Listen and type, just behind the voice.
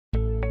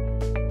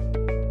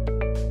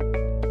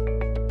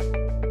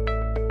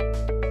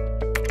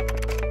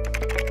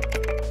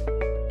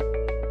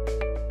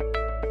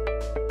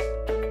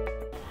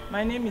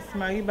My name is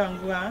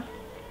Bangura.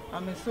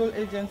 I'm a sole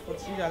agent for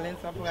Fertiliser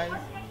Enterprise.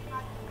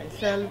 I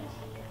sell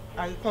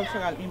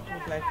agricultural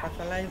inputs like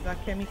fertilizer,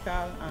 chemical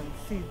and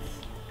seeds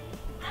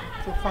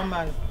to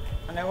farmers.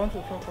 And I want to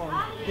talk on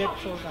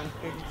debtors and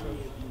creditors.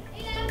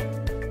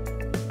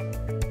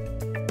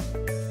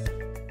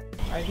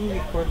 I do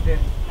record them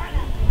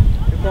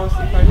because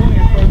if I don't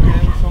record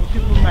them, some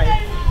people might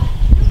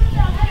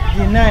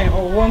deny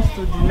or want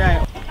to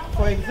deny.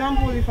 For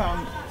example, if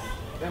I'm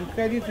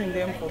crediting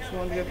them for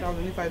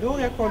 200,000, if I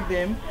don't record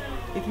them,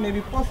 it may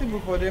be possible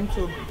for them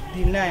to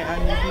deny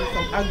and maybe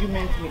some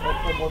argument may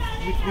occur, but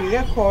with the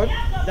record,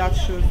 that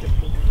shows the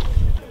proof.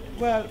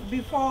 Well,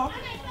 before,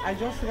 I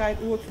just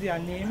wrote their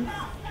names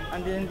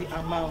and then the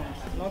amount,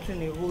 not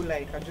in a row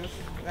like I just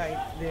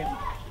write them.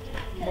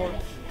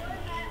 But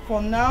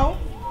for now,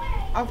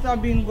 after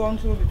being gone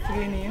through the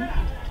training,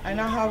 I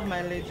now have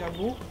my ledger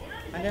book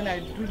and then I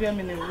do them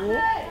in a row,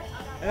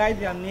 write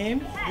their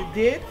names, the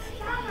date,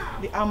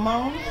 the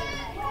amount,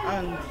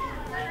 and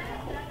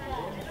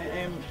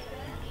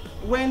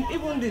when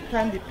even the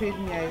time they paid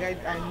me,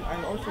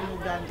 I also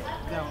note that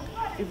down.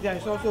 If there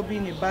is also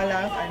been a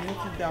balance, I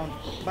note it down,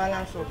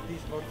 balance of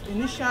this. But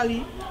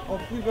initially or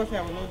previously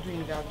I was not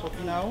doing that, but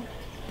now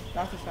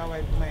that is how I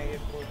do my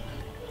record.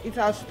 It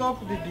has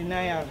stopped the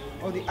denial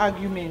or the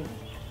argument,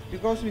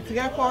 because with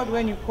record,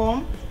 when you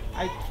come,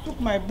 I took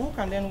my book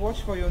and then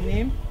watch for your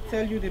name,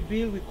 tell you the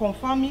bill, we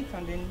confirm it,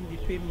 and then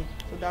they pay me.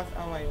 So that's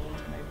how I run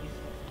my business.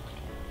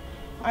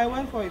 I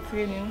went for a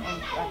training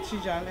at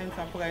Fertiliser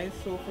Enterprise.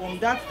 So from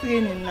that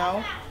training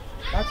now,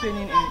 that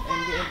training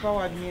they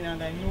empowered me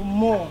and I know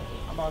more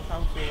about how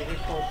to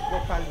record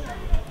properly.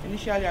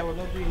 Initially, I was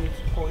not doing it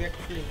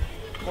correctly,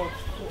 but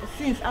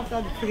since after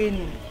the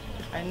training,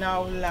 I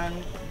now learn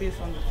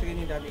based on the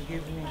training that they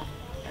gave me.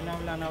 I now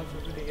learn how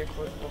to do the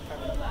record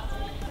properly.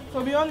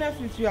 To be honest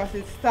with you, as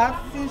it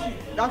starts, since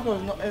that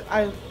was not,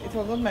 it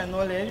was not my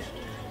knowledge,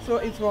 so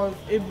it was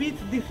a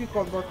bit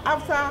difficult. But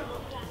after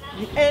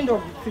the end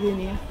of the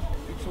training,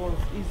 it was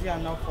easier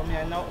now for me.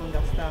 I now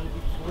understand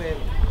it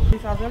well.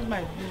 It has helped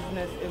my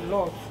business a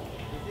lot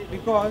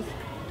because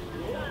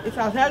it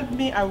has helped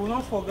me. I will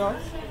not forget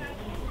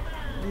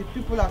the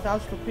people that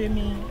has to pay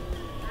me,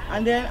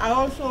 and then I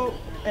also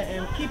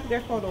keep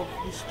record of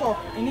the stock.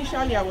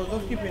 Initially, I was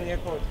not keeping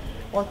record,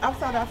 but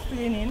after that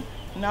training,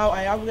 now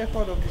I have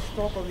record of the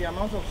stock, of the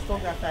amount of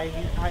stock that I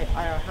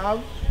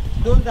have,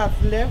 those that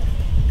left.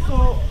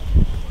 So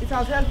it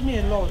has helped me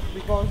a lot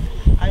because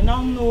I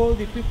now know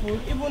the people,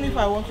 even if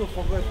I want to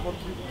forget, but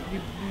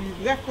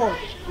the record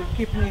will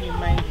keep me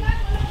reminded.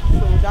 So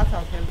that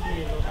has helped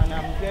me a lot and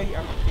I'm very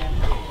happy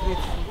and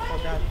grateful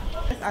for that.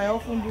 I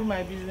often do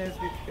my business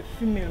with a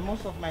female.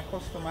 Most of my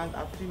customers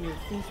are female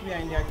since we are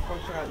in the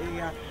agricultural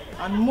area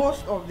and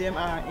most of them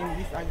are in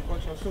this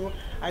agriculture. So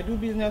I do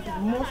business with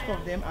most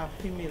of them are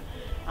female.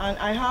 And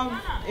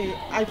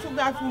I took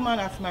that woman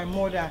as my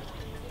mother.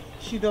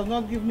 She does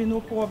not give me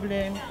no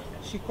problem.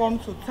 She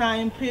comes to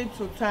time, paid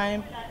to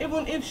time.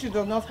 Even if she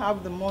does not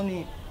have the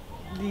money,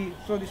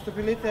 the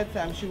stipulated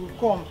time, she will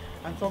come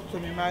and talk to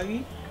me.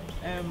 Mary,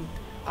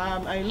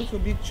 I'm a little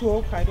bit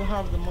choked. I don't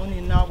have the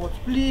money now, but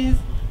please,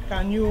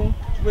 can you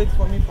wait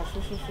for me for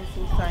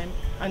so time?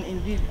 And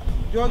indeed,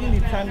 during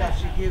the time that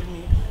she gave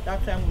me,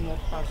 that time will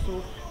not pass.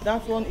 So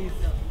that one is,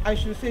 I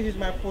should say, is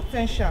my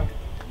potential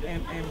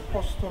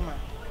customer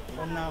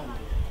for now.